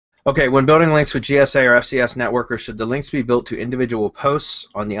Okay, when building links with GSA or FCS Networker, should the links be built to individual posts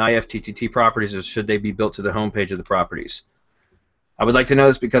on the IFTTT properties, or should they be built to the homepage of the properties? I would like to know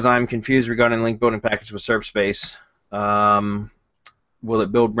this because I'm confused regarding link building package with SerpSpace. Will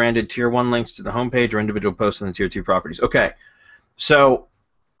it build branded Tier 1 links to the homepage or individual posts on the Tier 2 properties? Okay, so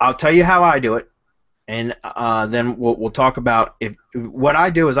I'll tell you how I do it, and then we'll talk about what I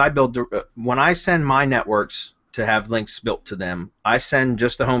do is I build when I send my networks to have links built to them. I send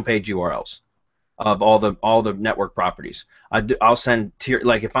just the homepage URLs of all the network properties. I'll send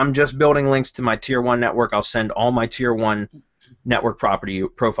like if I'm just building links to my Tier 1 network, I'll send all my Tier 1 network property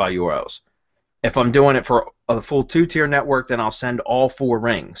profile URLs. If I'm doing it for a full 2-tier network, then I'll send all 4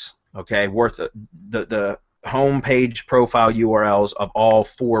 rings, okay, worth the home page profile URLs of all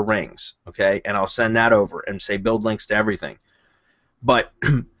 4 rings, okay, and I'll send that over and say build links to everything. But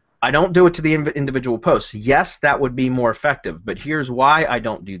I don't do it to the individual posts. Yes, that would be more effective, but here's why I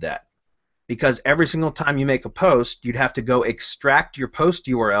don't do that. Because every single time you make a post, you'd have to go extract your post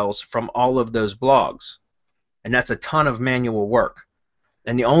URLs from all of those blogs, and that's a ton of manual work.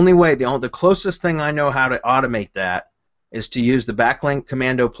 And the only way, the closest thing I know how to automate that is to use the backlink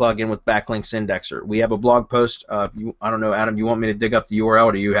commando plugin with backlinks indexer. We have a blog post. I don't know, Adam, you want me to dig up the URL,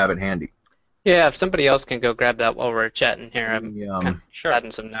 or do you have it handy? Yeah, if somebody else can go grab that while we're chatting here, I'm Sure.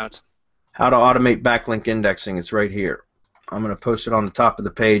 adding some notes. How to automate backlink indexing. It's right here. I'm going to post it on the top of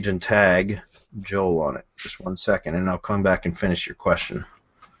the page and tag Joel on it. Just 1 second, and I'll come back and finish your question.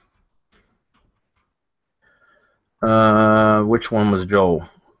 Which one was Joel?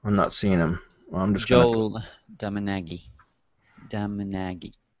 I'm not seeing him. Well, I'm just Joel Damanagi.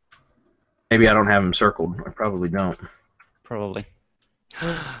 Maybe I don't have him circled. I probably don't. Probably.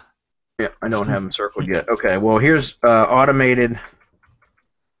 Yeah, I don't have him circled yet. Okay, well, here's automated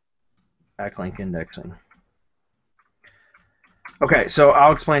backlink indexing. Okay, so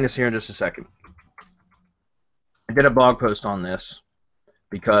I'll explain this here in just a second. I did a blog post on this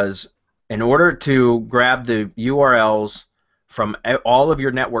because in order to grab the URLs from all of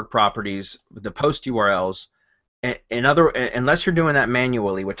your network properties, the post URLs, unless you're doing that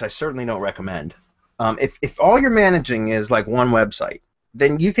manually, which I certainly don't recommend, if all you're managing is like one website,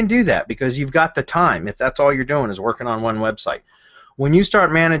 then you can do that because you've got the time. If that's all you're doing is working on one website, when you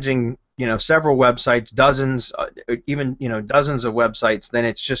start managing, several websites, dozens, even dozens of websites, then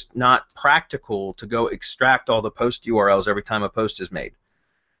it's just not practical to go extract all the post URLs every time a post is made.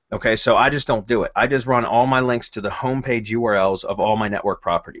 Okay, so I just don't do it. I just run all my links to the homepage URLs of all my network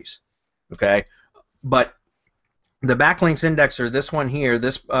properties. Okay, but the backlinks indexer, this one here,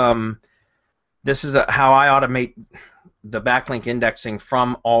 this is how I automate the backlink indexing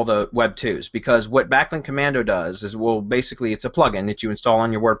from all the Web 2s, because what Backlink Commando does is, well, basically it's a plugin that you install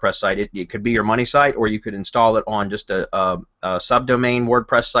on your WordPress site. It could be your money site, or you could install it on just a subdomain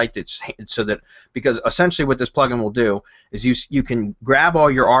WordPress site. Because essentially what this plugin will do is you can grab all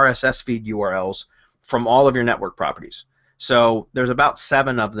your RSS feed URLs from all of your network properties. So there's about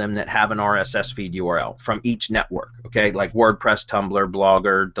 7 of them that have an RSS feed URL from each network, okay, like WordPress, Tumblr,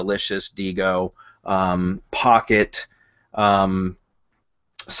 Blogger, Delicious, Digo, Pocket.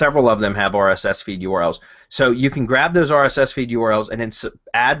 Several of them have RSS feed URLs. So you can grab those RSS feed URLs and then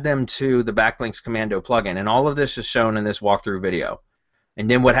add them to the Backlinks Commando plugin, and all of this is shown in this walkthrough video. And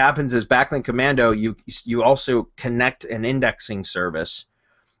then what happens is Backlink Commando, you also connect an indexing service,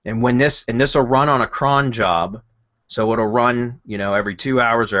 and this will run on a cron job. So it'll run, every 2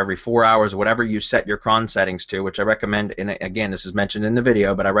 hours or every 4 hours, whatever you set your cron settings to, which I recommend. And again, this is mentioned in the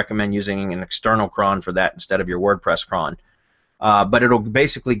video, but I recommend using an external cron for that instead of your WordPress cron. But it'll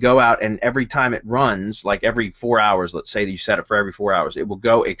basically go out, and every time it runs, like every 4 hours, let's say that you set it for every 4 hours, it will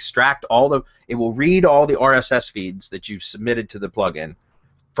go extract it will read all the RSS feeds that you've submitted to the plugin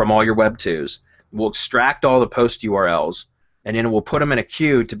from all your Web 2s. It will extract all the post URLs, and then it will put them in a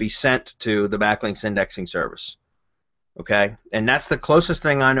queue to be sent to the backlinks indexing service. Okay, and that's the closest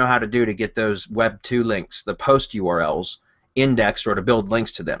thing I know how to do to get those Web 2 links, the post URLs, indexed, or to build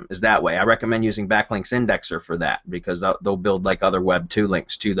links to them, is that way. I recommend using Backlinks Indexer for that, because they'll build like other Web 2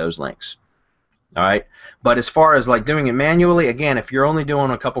 links to those links. All right, but as far as like doing it manually, again, if you're only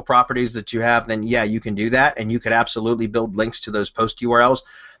doing a couple properties that you have, then yeah, you can do that, and you could absolutely build links to those post URLs.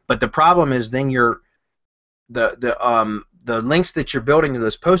 But the problem is then the links that you're building to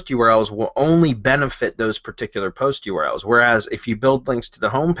those post URLs will only benefit those particular post URLs. Whereas if you build links to the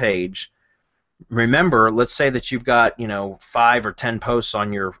home page, remember, let's say that you've got 5 or 10 posts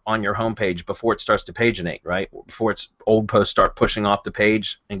on your home page before it starts to paginate, right? Before its old posts start pushing off the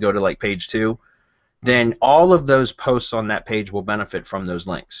page and go to like page 2, then all of those posts on that page will benefit from those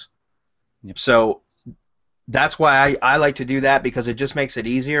links. Yep. So That's why I like to do that, because it just makes it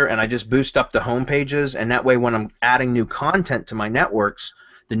easier, and I just boost up the home pages, and that way when I'm adding new content to my networks,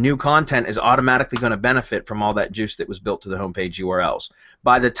 the new content is automatically going to benefit from all that juice that was built to the homepage URLs.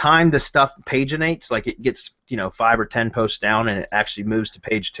 By the time the stuff paginates, like it gets 5 or 10 posts down and it actually moves to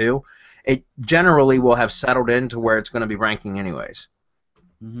page 2, it generally will have settled into where it's going to be ranking anyways.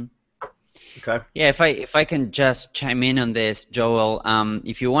 Mm-hmm. Okay. Yeah, if I can just chime in on this, Joel,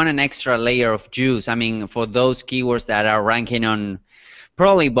 if you want an extra layer of juice, I mean, for those keywords that are ranking on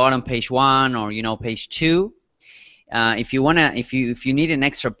probably bottom page 1 or page 2, if you need an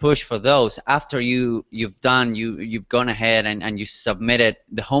extra push for those after you've gone ahead and you submitted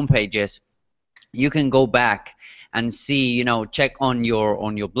the home pages, you can go back and see, check on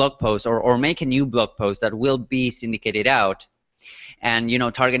your blog post or make a new blog post that will be syndicated out, and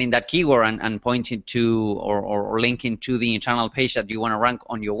targeting that keyword and pointing to or linking to the internal page that you want to rank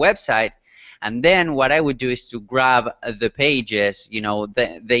on your website. And then what I would do is to grab the pages,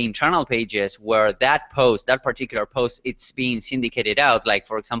 the internal pages where that particular post, it's being syndicated out, like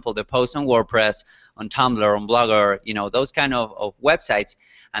for example the post on WordPress, on Tumblr, on Blogger, those kind of websites.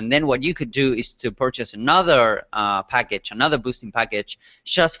 And then what you could do is to purchase another package, another boosting package,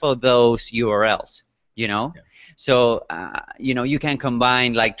 just for those URLs. Yeah. So you can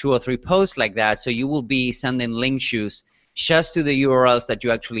combine like 2 or 3 posts like that, so you will be sending link juice just to the URLs that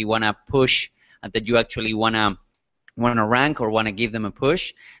you actually want to push and that you actually want to rank or want to give them a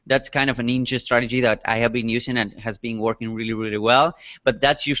push. That's kind of a ninja strategy that I have been using and has been working really, really well. But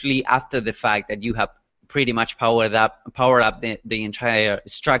that's usually after the fact that you have pretty much powered up the entire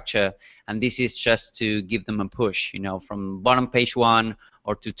structure, and this is just to give them a push, from bottom page 1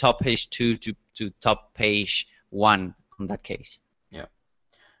 or to top page 2 to top page 1 in that case. Yeah.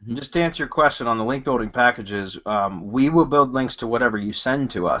 Just to answer your question on the link building packages, we will build links to whatever you send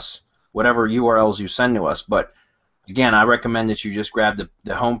to us, whatever URLs you send to us. But again, I recommend that you just grab the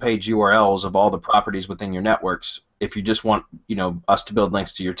homepage URLs of all the properties within your networks. If you just want us to build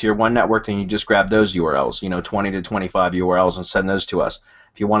links to your Tier 1 network, then you just grab those URLs, 20 to 25 URLs, and send those to us.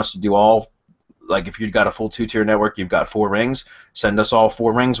 If you want us to do all, like if you've got a full 2-tier network, you've got 4 rings, send us all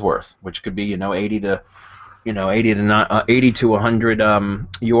 4 rings worth, which could be 80 to 100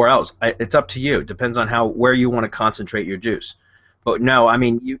 URLs. It's up to you. It depends on where you want to concentrate your juice. But no, I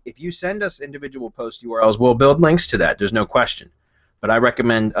mean, if you send us individual post URLs, we'll build links to that. There's no question. But I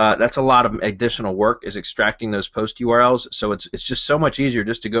recommend that's a lot of additional work, is extracting those post URLs. So it's just so much easier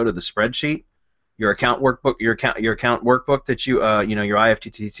just to go to the spreadsheet, your account workbook, your account workbook that your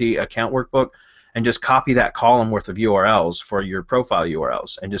IFTTT account workbook, and just copy that column worth of URLs for your profile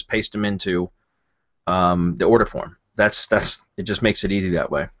URLs and just paste them into the order form. It just makes it easy that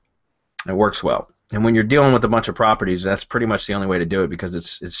way. It works well. And when you're dealing with a bunch of properties, that's pretty much the only way to do it, because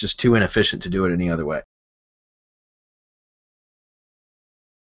it's just too inefficient to do it any other way.